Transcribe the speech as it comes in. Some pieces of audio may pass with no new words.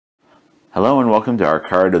Hello and welcome to our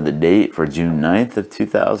card of the date for June 9th of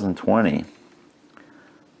 2020.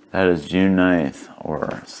 That is June 9th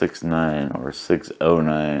or 6/9 or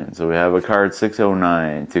 609. So we have a card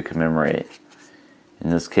 609 to commemorate. In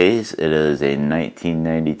this case, it is a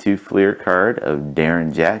 1992 Fleer card of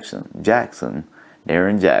Darrin Jackson,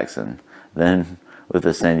 then with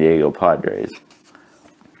the San Diego Padres.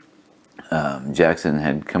 Jackson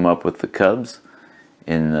had come up with the Cubs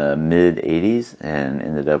in the mid-'80s and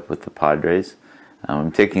ended up with the Padres.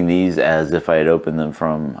 I'm taking these as if I had opened them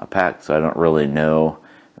from a pack, so I don't really know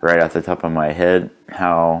right off the top of my head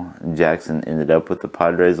how Jackson ended up with the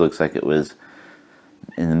Padres. Looks like it was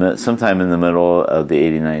sometime in the middle of the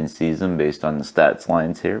 '89 season based on the stats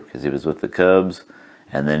lines here, because he was with the Cubs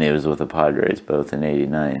and then he was with the Padres both in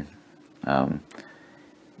 '89.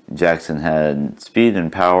 Jackson had speed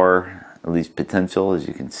and power, at least potential, as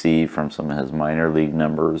you can see from some of his minor league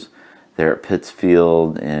numbers. There at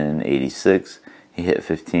Pittsfield in '86, he hit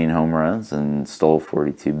 15 home runs and stole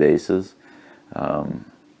 42 bases.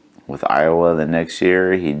 With Iowa the next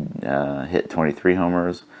year, he hit 23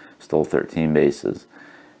 homers, stole 13 bases.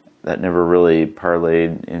 That never really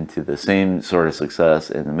parlayed into the same sort of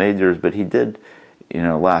success in the majors, but he did,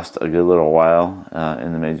 last a good little while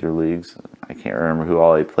in the major leagues. I can't remember who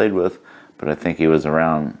all he played with, but I think he was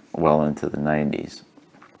around well into the 90s.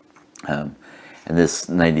 And this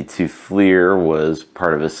 92 Fleer was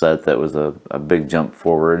part of a set that was a big jump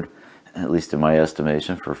forward, at least in my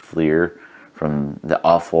estimation, for Fleer, from the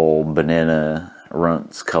awful banana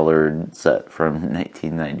runts colored set from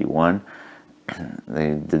 1991.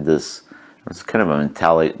 They did this, it was kind of a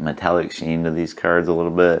metallic sheen to these cards a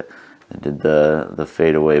little bit. They did the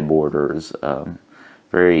fadeaway borders.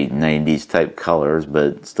 Very 90s type colors,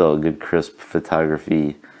 but still a good crisp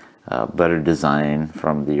photography, better design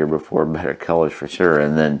from the year before, better colors for sure,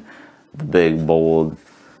 and then the big bold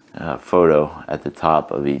photo at the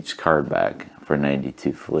top of each card back for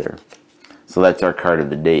 92 Fleer. So that's our card of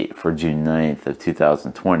the date for June 9th of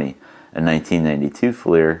 2020, a 1992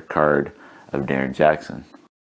 Fleer card of Darrin Jackson.